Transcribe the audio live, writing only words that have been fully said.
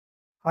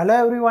Hello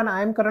everyone,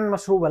 I am Karan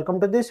Mashru. Welcome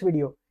to this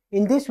video.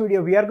 In this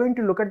video, we are going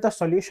to look at the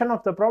solution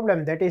of the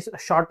problem, that is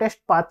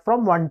shortest path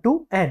from 1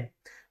 to n.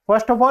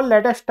 First of all,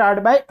 let us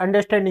start by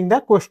understanding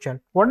the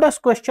question. What does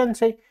question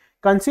say?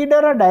 Consider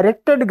a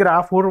directed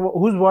graph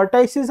whose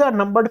vertices are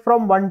numbered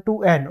from 1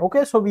 to n.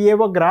 Okay, so we have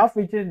a graph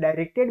which is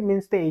directed,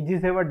 means the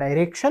edges have a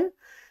direction,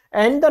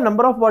 and the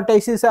number of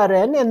vertices are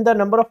n, and the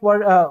number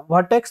of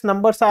vertex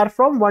numbers are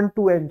from 1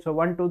 to n. So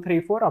 1, 2,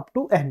 3, 4 up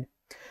to n.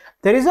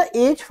 There is a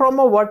edge from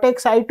a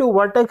vertex I to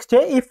vertex j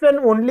if and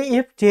only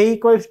if j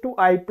equals to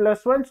I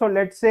plus 1. So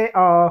let's say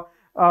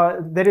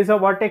there is a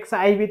vertex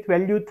I with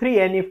value 3,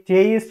 and if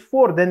j is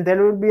 4, then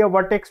there will be a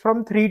vertex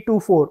from 3 to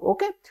 4.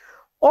 Okay,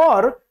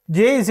 or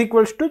j is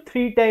equals to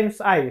 3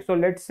 times I. So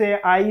let's say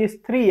I is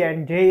 3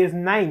 and j is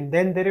 9,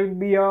 then there will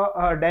be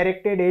a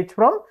directed edge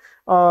from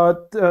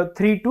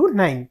 3 to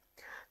 9.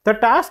 The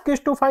task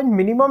is to find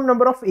minimum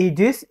number of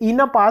edges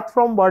in a path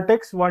from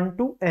vertex 1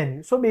 to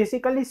n. So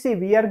basically, see,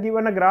 we are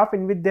given a graph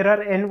in which there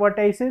are n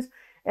vertices,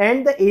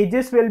 and the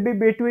edges will be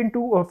between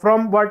two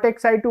from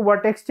vertex I to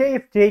vertex j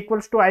if j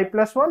equals to I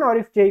plus 1 or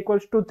if j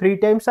equals to 3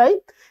 times I.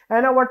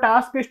 And our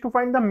task is to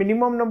find the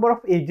minimum number of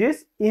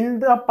edges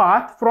in the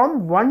path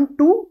from 1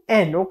 to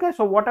n. Okay,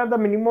 so what are the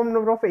minimum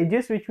number of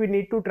edges which we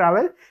need to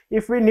travel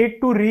if we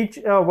need to reach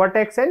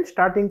vertex n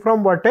starting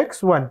from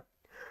vertex 1?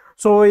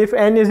 So if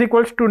n is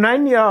equals to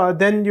 9,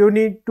 then you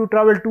need to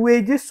travel 2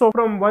 edges. So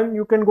from 1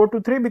 you can go to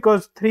 3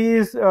 because 3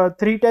 is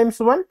 3 times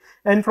 1,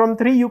 and from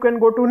 3 you can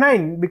go to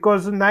 9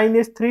 because 9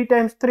 is 3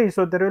 times 3.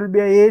 So there will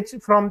be a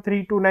edge from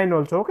 3 to 9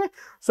 also. Okay,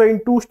 so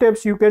in 2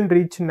 steps you can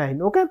reach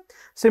 9. Okay,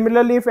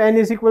 similarly if n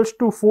is equals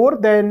to 4,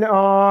 then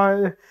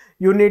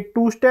you need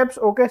 2 steps.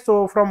 Okay,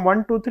 so from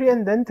 1 to 3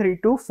 and then 3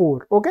 to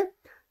 4. Okay,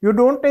 you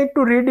don't need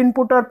to read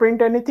input or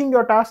print anything.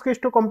 Your task is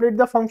to complete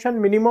the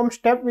function minimum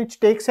step,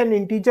 which takes an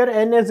integer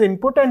n as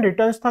input and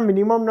returns the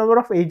minimum number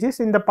of edges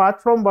in the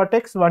path from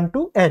vertex 1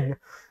 to n.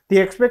 The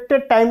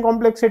expected time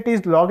complexity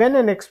is log n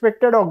and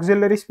expected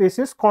auxiliary space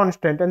is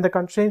constant, and the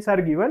constraints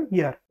are given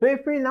here. So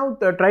if we now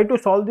try to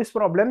solve this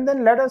problem,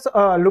 then let us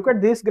look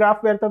at this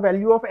graph where the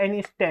value of n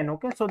is 10.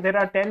 Okay, so there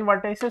are 10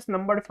 vertices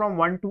numbered from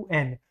 1 to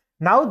n.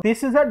 Now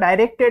this is a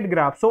directed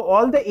graph, so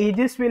all the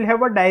edges will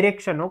have a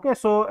direction. Okay,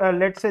 so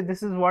let's say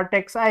this is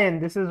vertex I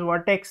and this is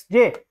vertex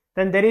j,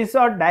 then there is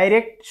a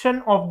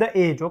direction of the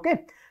edge.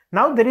 Okay,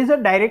 now there is a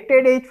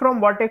directed edge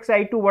from vertex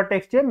I to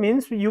vertex j,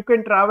 means you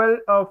can travel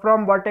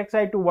from vertex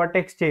I to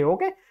vertex j.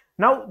 Okay,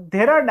 now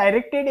there are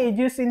directed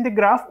edges in the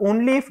graph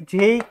only if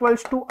j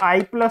equals to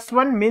I plus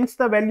 1, means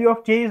the value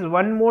of j is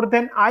 1 more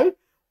than I,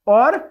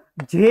 or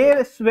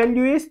j's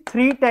value is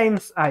 3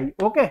 times I.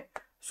 Okay,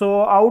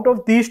 so out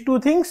of these two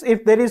things,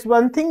 if there is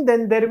one thing,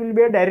 then there will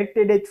be a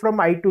directed edge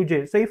from I to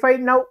j. So if I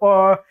now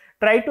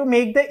try to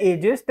make the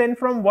edges, then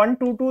from 1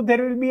 to 2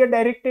 there will be a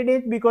directed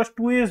edge because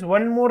 2 is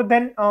 1 more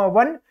than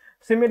 1.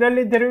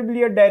 Similarly, there will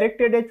be a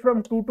directed edge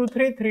from 2 to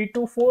 3, 3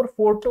 to 4,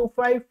 4 to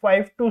 5,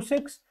 5 to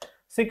 6,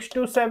 6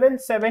 to 7,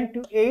 7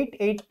 to 8,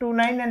 8 to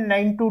 9 and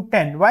 9 to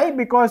 10. Why?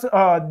 Because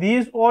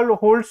these all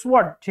holds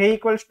what? J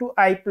equals to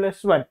I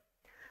plus 1.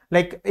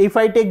 Like if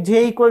I take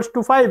j equals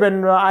to 5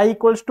 and I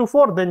equals to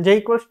 4, then j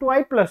equals to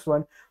I plus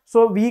 1.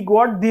 So we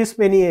got these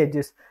many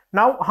edges.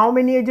 Now how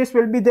many edges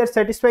will be there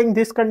satisfying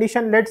this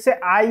condition? Let's say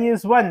I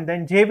is 1,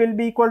 then j will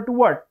be equal to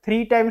what?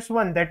 3 times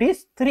 1, that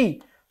is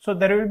 3. So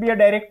there will be a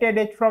directed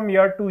edge from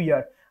here to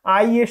here.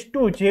 I is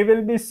 2, j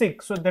will be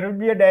 6. So there will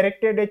be a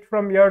directed edge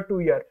from here to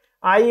here.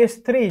 I is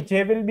 3,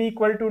 j will be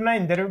equal to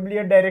 9. There will be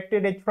a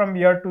directed edge from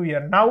here to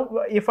here. Now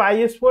if I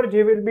is 4,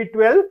 j will be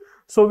 12.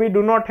 So we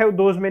do not have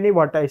those many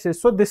vertices.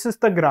 So this is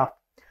the graph.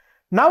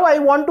 Now I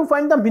want to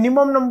find the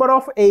minimum number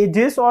of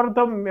edges or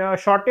the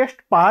shortest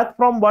path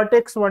from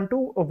vertex 1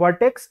 to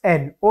vertex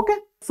n. Okay,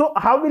 so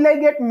how will I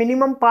get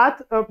minimum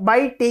path?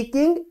 By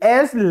taking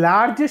as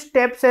large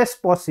steps as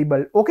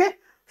possible. Okay,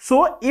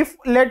 so if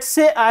let's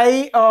say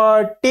I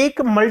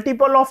take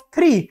multiple of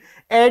 3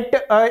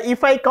 at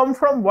if I come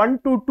from 1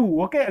 to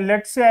 2. Okay,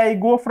 let's say I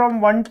go from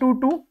 1 to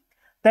 2.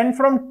 Then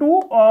from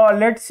 2,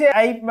 let's say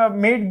I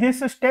made this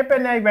step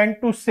and I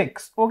went to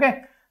 6.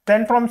 Okay,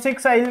 then from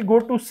 6 I will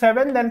go to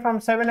 7, then from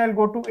 7 I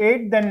will go to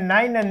 8, then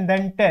 9 and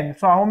then 10.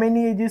 So how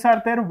many edges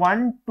are there?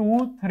 1,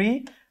 2,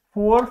 3,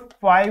 4,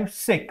 5,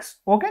 6.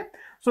 Okay,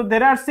 so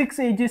there are 6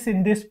 edges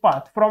in this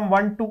path from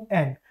 1 to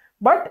n.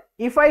 But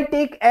if I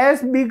take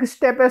as big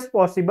step as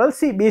possible,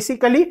 see,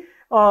 basically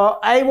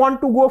I want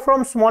to go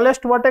from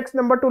smallest vertex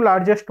number to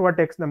largest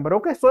vertex number.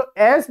 Okay, so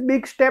as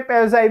big step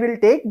as I will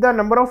take, the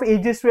number of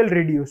edges will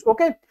reduce.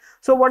 Okay,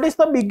 so what is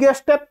the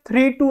biggest step?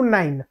 3 to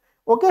 9.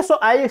 Okay, so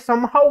I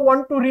somehow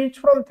want to reach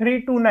from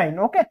 3 to 9.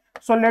 Okay,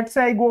 so let's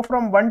say I go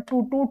from 1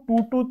 to 2,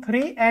 2 to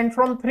 3, and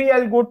from 3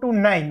 I'll go to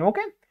 9.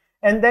 Okay,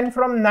 and then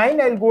from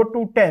 9 I'll go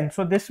to 10.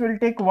 So this will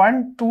take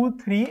 1, 2,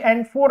 3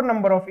 and 4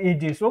 number of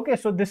edges. Okay,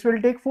 so this will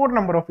take 4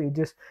 number of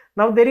edges.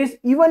 Now there is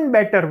even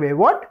better way.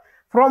 What?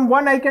 From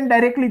 1 I can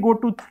directly go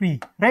to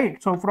 3,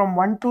 right? So from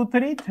 1 to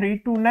 3, 3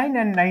 to 9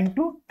 and 9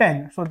 to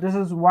 10. So this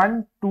is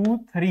 1, 2,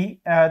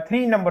 3,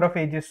 3 number of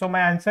edges. So my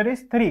answer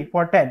is 3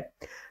 for 10.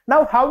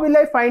 Now how will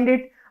I find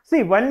it?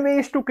 See, one way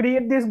is to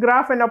create this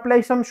graph and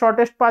apply some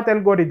shortest path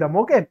algorithm.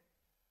 Okay,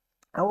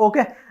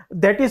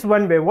 that is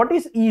one way. What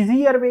is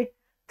easier way?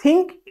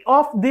 Think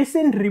of this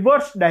in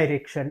reverse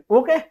direction.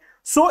 Okay,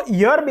 so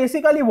here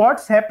basically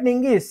what's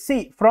happening is,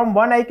 see, from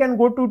 1 I can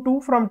go to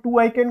 2, from 2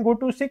 I can go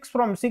to 6,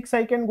 from 6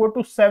 I can go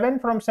to 7,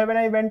 from 7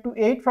 I went to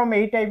 8, from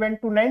 8 I went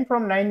to 9,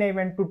 from 9 I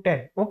went to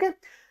 10. Okay,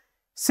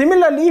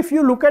 similarly, if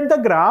you look at the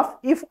graph,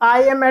 if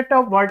I am at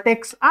a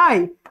vertex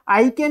I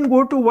can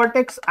go to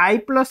vertex I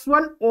plus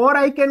 1, or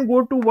I can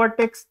go to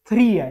vertex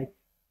 3i.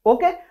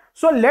 Okay,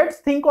 so let's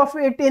think of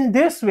it in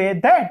this way,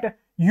 that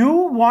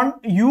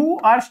you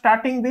are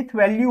starting with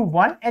value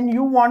 1 and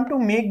you want to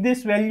make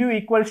this value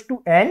equals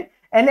to n,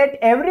 and at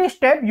every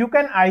step you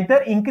can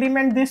either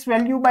increment this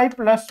value by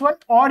plus 1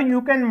 or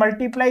you can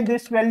multiply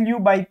this value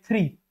by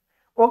 3.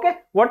 Okay,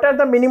 what are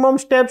the minimum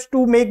steps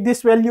to make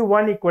this value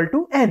 1 equal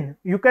to n?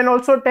 You can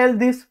also tell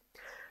this.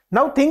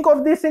 Now think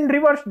of this in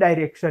reverse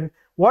direction.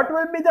 What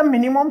will be the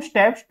minimum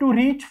steps to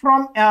reach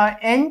from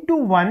n to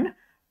 1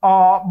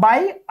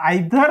 by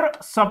either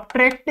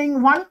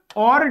subtracting 1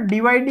 or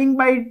dividing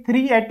by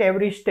 3 at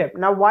every step?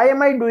 Now why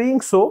am I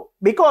doing so?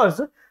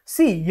 Because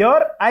see,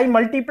 here I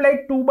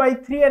multiplied 2 by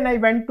 3 and I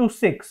went to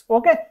 6.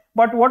 Okay,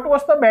 but what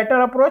was the better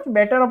approach?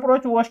 Better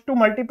approach was to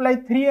multiply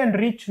 3 and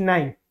reach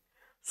 9.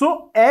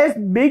 So as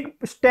big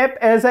step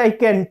as I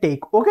can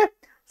take. Okay,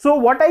 so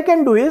what I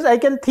can do is I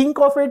can think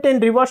of it in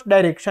reverse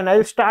direction.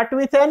 I'll start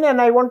with n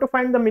and I want to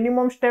find the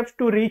minimum steps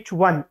to reach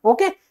 1.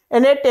 Okay,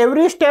 and at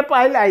every step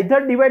I'll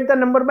either divide the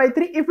number by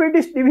 3 if it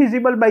is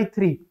divisible by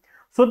 3.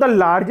 So the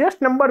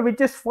largest number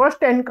which is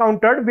first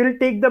encountered will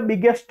take the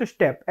biggest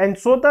step, and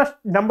so the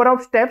number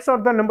of steps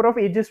or the number of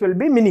edges will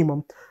be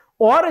minimum.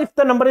 Or if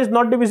the number is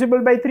not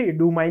divisible by 3,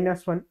 do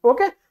minus 1.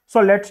 Okay,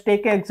 so let's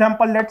take an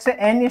example. Let's say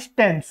n is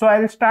 10. So I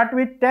will start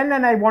with 10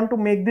 and I want to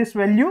make this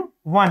value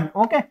 1.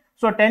 Okay,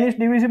 so 10 is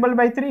divisible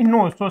by 3?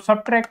 No. So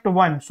subtract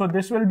 1. So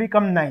this will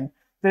become 9.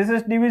 This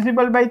is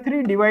divisible by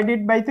 3,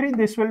 divided by 3,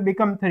 this will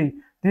become 3.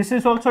 This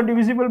is also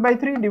divisible by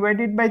 3,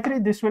 divided by 3,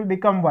 this will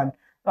become 1.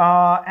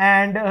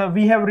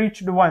 We have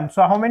reached 1.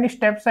 So how many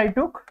steps I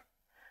took?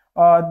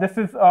 This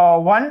is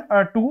 1,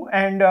 2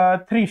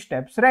 and 3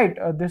 steps, right?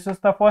 This is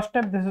the first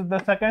step, this is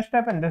the second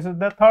step, and this is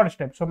the third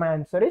step. So my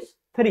answer is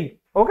 3.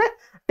 Okay,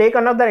 take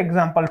another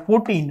example.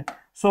 14.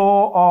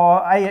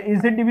 So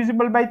is it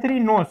divisible by 3?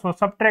 No. So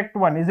subtract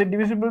 1. Is it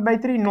divisible by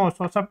 3? No.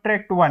 So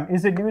subtract 1.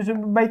 Is it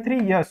divisible by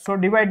 3? Yes. So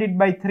divide it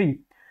by 3.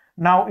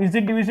 Now is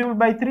it divisible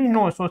by 3?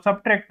 No. So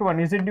subtract 1.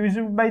 Is it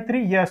divisible by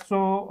 3? Yes.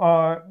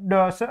 So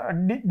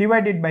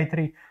divide it by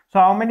 3. So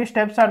how many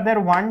steps are there?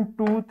 1,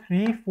 2,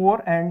 3,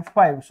 4 and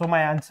 5. So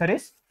my answer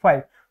is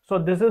 5. So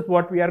this is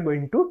what we are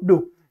going to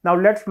do. Now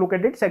let's look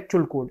at its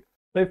actual code.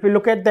 So if we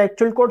look at the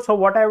actual code, so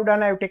what I have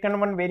done, I have taken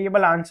one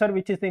variable answer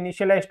which is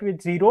initialized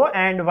with 0,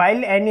 and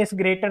while n is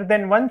greater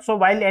than 1, so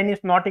while n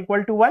is not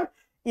equal to 1,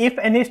 if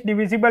n is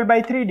divisible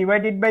by 3,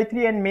 divide it by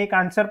 3 and make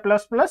answer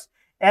plus plus,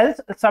 else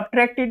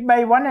subtract it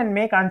by 1 and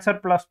make answer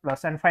plus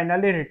plus, and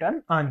finally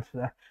return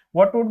answer.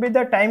 What would be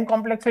the time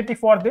complexity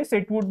for this?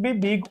 It would be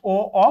big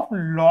O of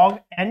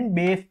log n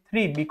base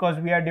 3 because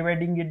we are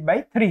dividing it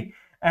by 3.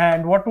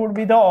 And what would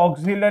be the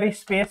auxiliary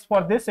space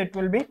for this? It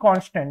will be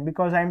constant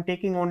because I am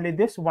taking only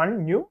this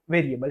one new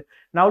variable.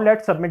 Now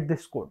let's submit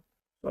this code.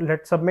 So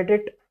let's submit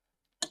it.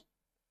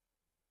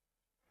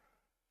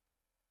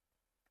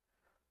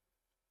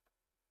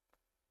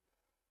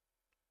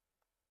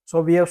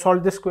 So we have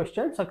solved this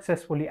question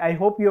successfully. I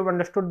hope you have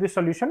understood the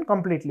solution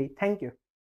completely. Thank you.